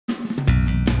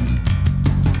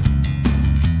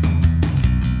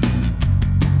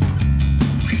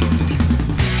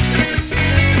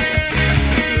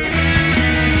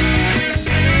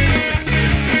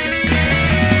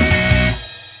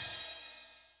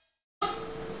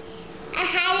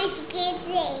Say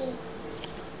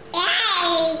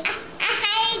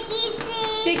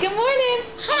good morning.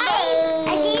 Good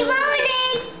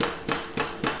morning.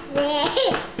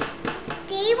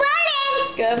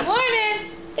 Good morning.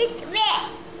 It's red.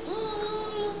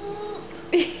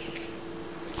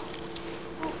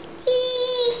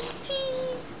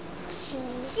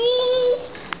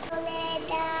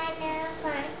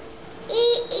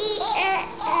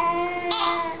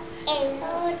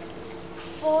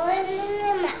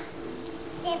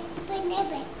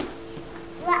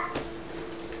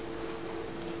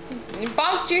 You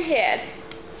bonked your head.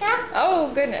 Huh?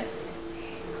 Oh, goodness.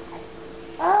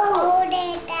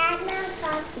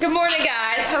 Good morning,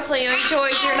 guys. Hopefully you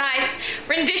enjoyed your nice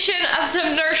rendition of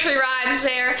some nursery rhymes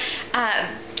there.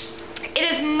 It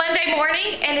is Monday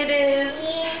morning, and it is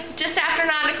just after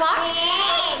 9 o'clock.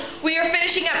 We are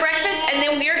finishing up breakfast, and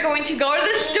then we are going to go to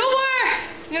the store.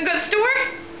 You going to go to the store?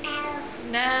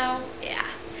 No? Yeah.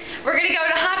 We're going to go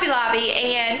to Hobby Lobby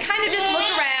and kind of just look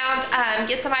around,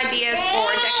 get some ideas for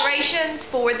decorations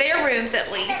for their rooms at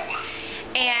least.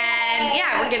 And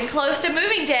yeah, we're getting close to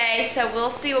moving day, so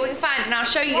we'll see what we can find, and I'll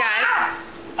show you guys.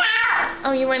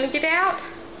 Oh, you want to get out?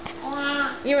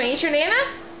 Yeah. You want to eat your Nana?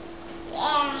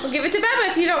 Yeah. Well, give it to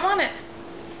Bubba if you don't want it.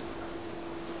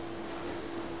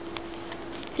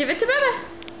 Give it to Bubba.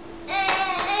 There.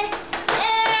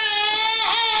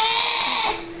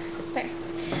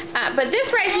 But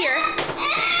this right here,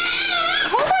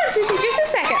 hold on, Sissy, just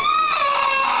a second.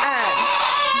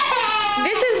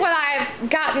 This is what I've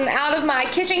gotten out of my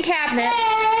kitchen cabinet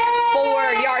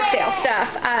for yard sale stuff.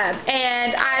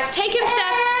 And I've taken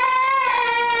stuff.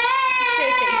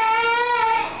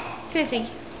 Sissy.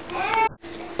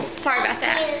 Sorry about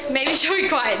that. Maybe she'll be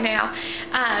quiet now.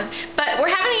 But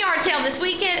we're having a yard sale this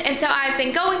weekend, and so I've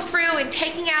been going through and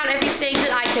taking out everything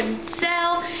that I can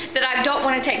sell that I don't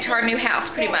want to take to our new house,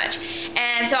 pretty much.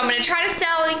 And so I'm going to try to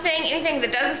sell anything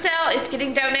that doesn't sell is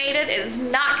getting donated. It is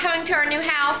not coming to our new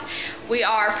house. We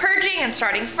are purging and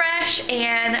starting fresh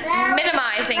and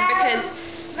minimizing because...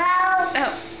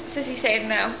 Oh, Sissy said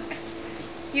no.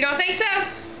 You don't think so?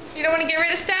 You don't want to get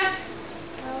rid of stuff?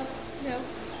 No.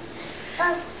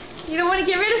 You don't want to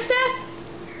get rid of stuff?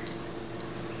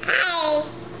 Hi.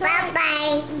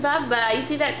 Bye-bye. Bye-bye. You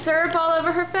see that syrup all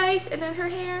over her face and then her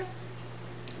hair?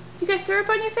 You got syrup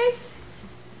on your face?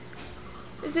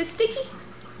 Is it sticky?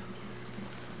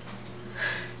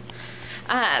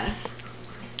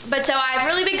 But so I've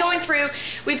really been going through,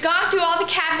 we've gone through all the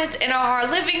cabinets in our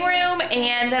living room,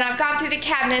 and then I've gone through the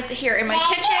cabinets here in my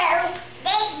kitchen.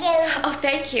 Oh,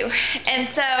 thank you. And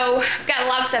so I've got a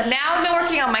lot of stuff. Now I've been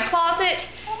working on my closet.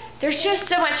 There's just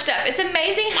so much stuff. It's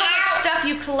amazing how much stuff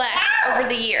you collect over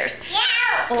the years.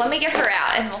 Well, let me get her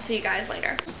out, and we'll see you guys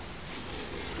later.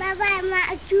 Baba, I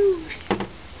want a juice.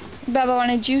 Bubba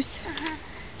want a juice? Uh-huh.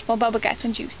 Well, Bubba got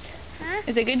some juice. Huh?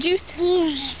 Is it good juice?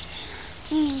 Juice.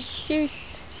 Juice. Juice.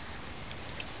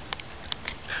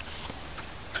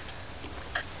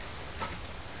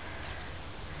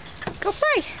 Go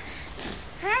play.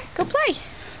 Huh? Go play.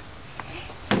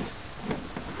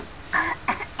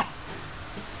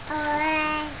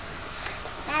 Alright.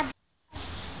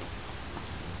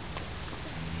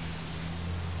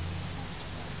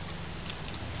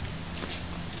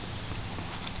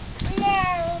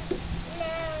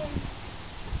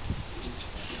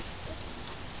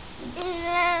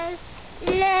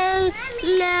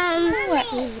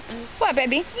 What,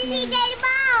 baby? Sissy gave the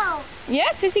ball.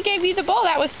 Yeah, Sissy gave you the bowl.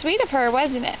 That was sweet of her,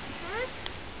 wasn't it? Huh?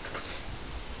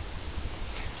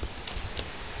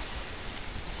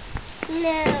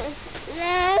 No.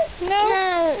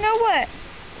 No, what?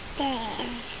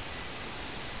 There.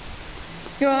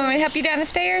 You want me to help you down the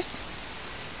stairs?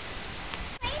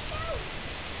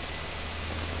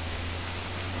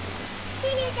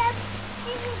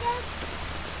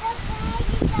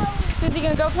 Sissy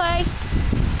gonna go play?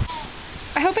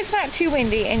 I hope it's not too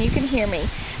windy and you can hear me.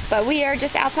 But we are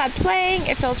just outside playing.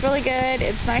 It feels really good.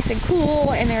 It's nice and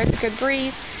cool, and there's a good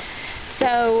breeze.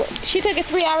 So she took a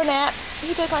 3-hour nap.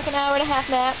 He took like an 1.5-hour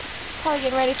nap. Probably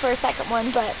getting ready for a second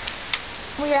one, but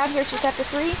we're out here just after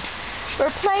 3.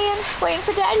 We're playing, waiting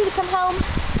for Daddy to come home.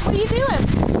 What are you doing?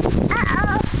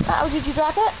 Uh-oh. Uh-oh, did you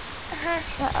drop it? Uh-huh.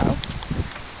 Uh-oh.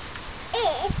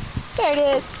 There it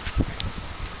is.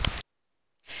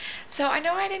 So I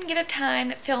know I didn't get a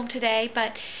ton filmed today,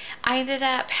 but I ended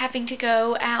up having to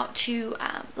go out to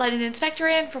let an inspector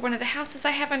in for one of the houses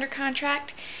I have under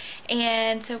contract.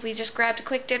 And so we just grabbed a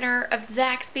quick dinner of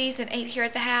Zaxby's and ate here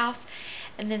at the house.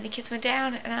 And then the kids went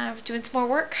down and I was doing some more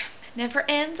work. Never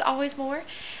ends, always more.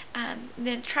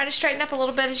 Then trying to straighten up a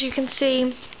little bit, as you can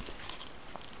see,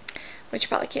 which you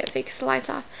probably can't see because the light's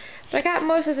off. But I got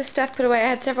most of the stuff put away. I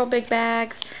had several big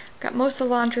bags. Got most of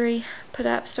the laundry put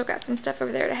up. Still got some stuff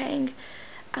over there to hang.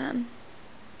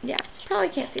 Yeah, probably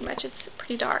can't see much. It's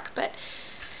pretty dark, but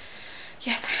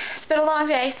yes, it's been a long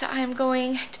day, so I am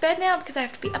going to bed now because I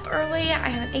have to be up early. I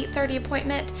have an 8:30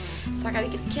 appointment, so I got to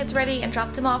get the kids ready and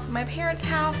drop them off at my parents'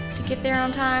 house to get there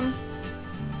on time.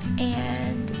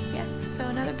 And yes, so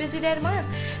another busy day tomorrow.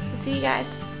 So see you guys.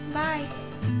 Bye.